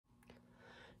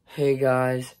Hey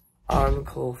guys, I'm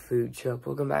Cole Food Chop.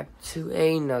 Welcome back to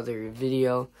another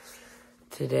video.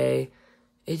 Today,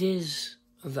 it is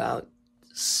about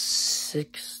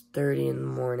 6:30 in the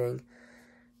morning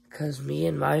because me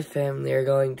and my family are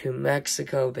going to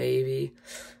Mexico, baby.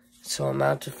 So I'm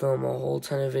out to film a whole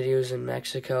ton of videos in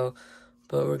Mexico,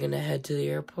 but we're gonna head to the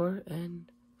airport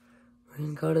and we're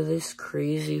gonna go to this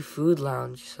crazy food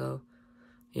lounge. So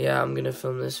yeah, I'm gonna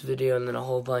film this video and then a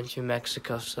whole bunch in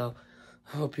Mexico. So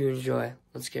I hope you enjoy.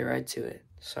 Let's get right to it.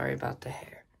 Sorry about the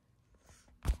hair.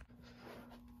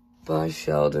 Bye,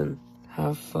 Sheldon.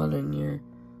 Have fun in your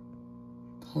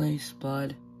place,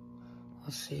 bud.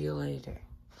 I'll see you later.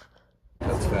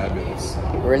 That's fabulous.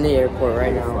 We're in the airport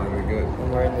right now. Finally good.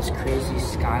 And we're in this crazy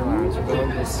Sky Lounge. We're going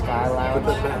to the Sky Lounge.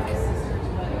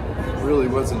 It really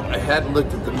wasn't. I hadn't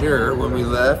looked at the mirror when we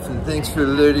left, and thanks for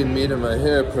alerting me to my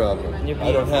hair problem. You're beautiful,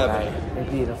 I don't have guy. it.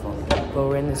 You're beautiful. But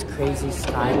we're in this crazy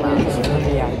Sky Lounge. We're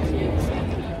VIP.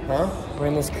 Huh? We're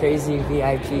in this crazy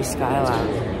VIP Sky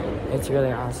Lounge. It's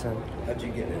really awesome. How'd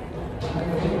you get it?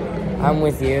 I'm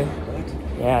with you.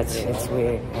 Yeah, it's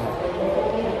weird.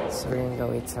 Yeah. So we're gonna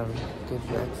go eat some good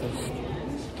breakfast.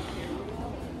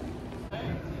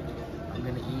 I'm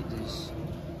gonna eat this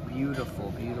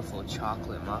beautiful, beautiful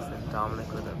chocolate muffin.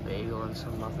 Dominic with a bagel and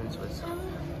some muffins with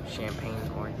champagne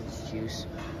orange juice.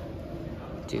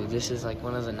 Dude, this is like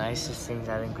one of the nicest things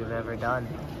I think we've ever done.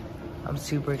 I'm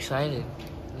super excited.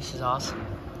 This is awesome.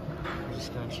 We're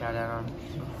just gonna shout out on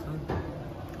some food.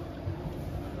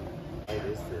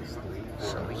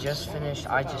 So I just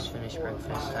finished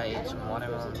breakfast. I ate some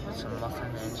watermelon, some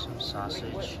muffin, and some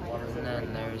sausage. And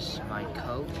then there's my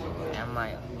Coke and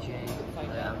my OJ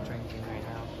that I'm drinking right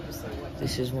now.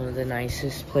 This is one of the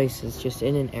nicest places, just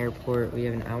in an airport. We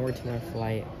have an hour to my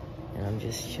flight, and I'm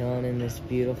just chilling in this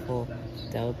beautiful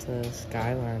Delta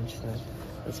Sky Lounge. So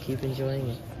let's keep enjoying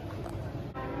it.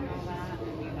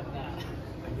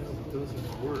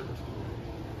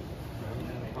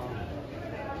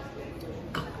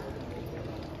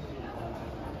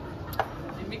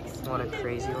 What a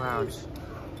crazy lounge.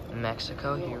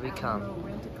 Mexico, here we come.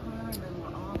 Rent a car and then we're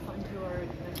off onto our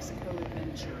Mexico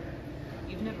adventure.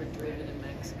 You've never driven in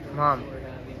Mexico Mom, before,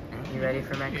 have you? you ready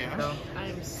for Mexico? I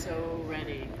am so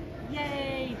ready.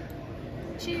 Yay!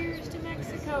 Cheers to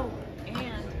Mexico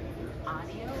and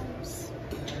adios.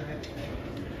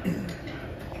 Am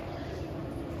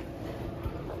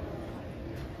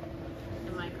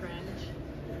I cringe?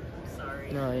 I'm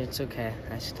sorry. No, it's okay.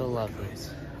 I still love you.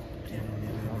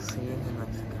 I'll see you in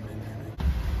Mexico.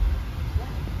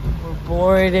 We're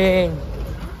boarding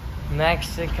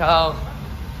Mexico.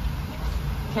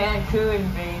 Cancun,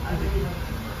 baby.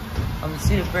 I'm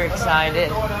super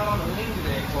excited.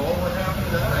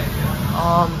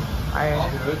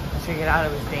 I figured out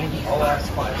it was dangerous.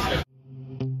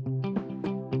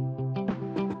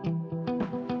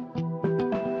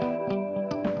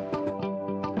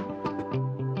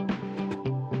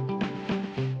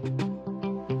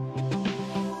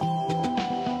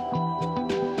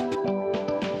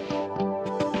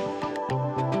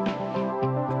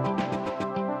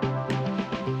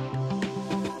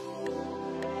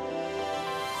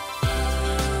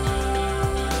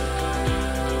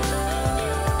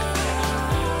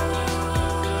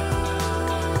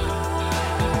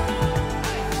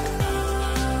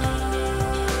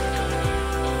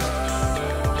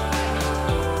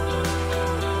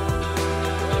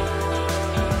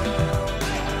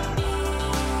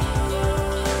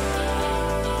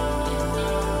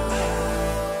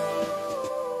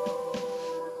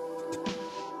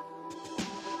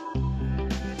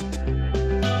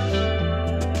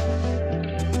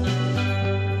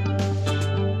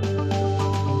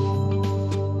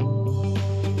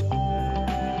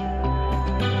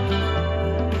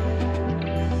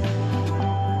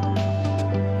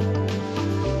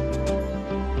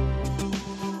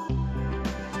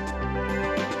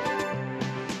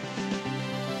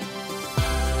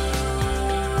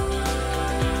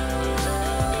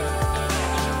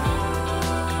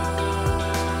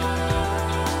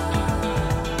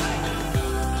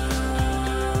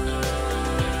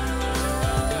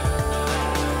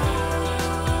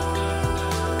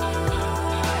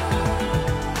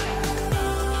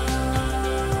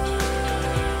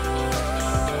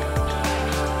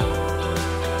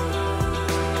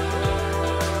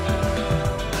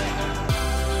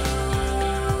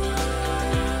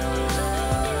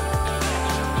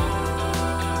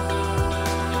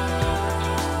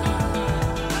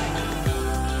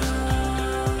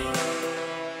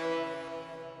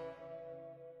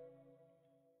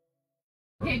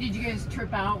 did you guys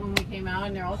trip out when we came out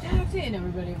and they're all taxi and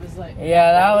everybody was like,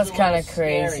 Yeah, that was kind of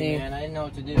Scary, crazy. man. I didn't know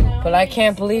what to do. But I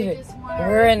can't believe it.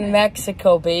 We're in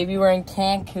Mexico, baby. We're in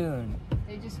Cancun.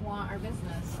 They just want our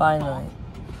business. Finally.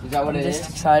 Is that what I'm it just is?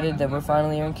 excited that we're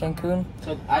finally here in Cancun.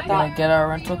 So I Gonna thought. get our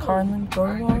rental car and then go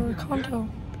to our condo.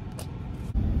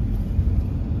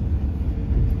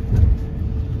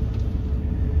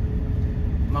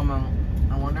 Mama,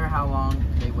 I wonder how long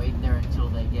they wait there until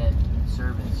they get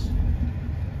service.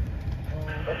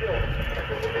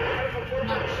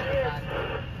 Not sure that.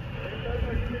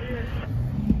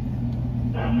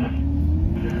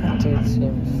 Dude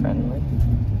seems friendly.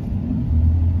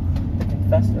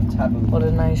 That's the taboo. What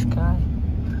a nice guy.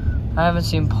 I haven't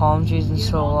seen palm trees in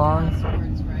so long.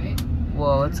 Passwords, right?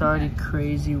 Whoa, it's already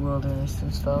crazy wilderness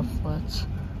and stuff. Let's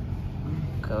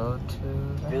go to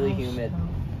the Really house humid. now.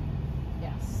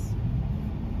 Yes.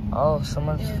 Oh,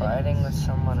 someone's fighting with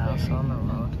someone else on the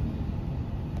road.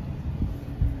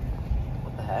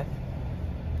 What the heck?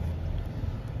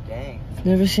 Dang.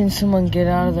 Never seen someone get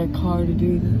out of their car to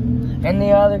do that. And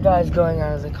the other guy's going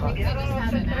out of the car. They just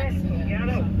had an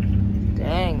accident.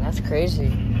 Dang, that's crazy.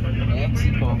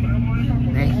 Mexico.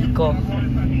 Mexico.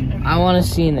 I want to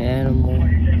see an animal.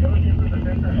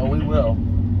 Oh, we will.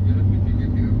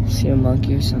 See a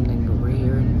monkey or something, but we're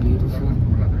here in beautiful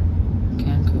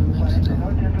Cancun,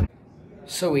 Mexico.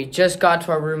 So we just got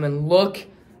to our room and look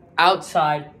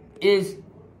outside is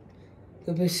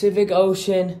the Pacific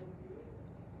Ocean.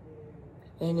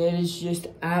 And it is just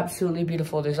absolutely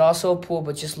beautiful. There's also a pool,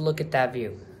 but just look at that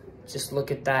view. Just look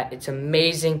at that. It's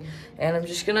amazing. And I'm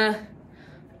just gonna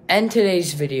end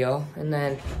today's video, and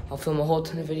then I'll film a whole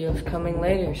ton of videos coming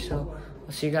later. So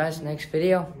I'll see you guys next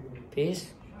video. Peace.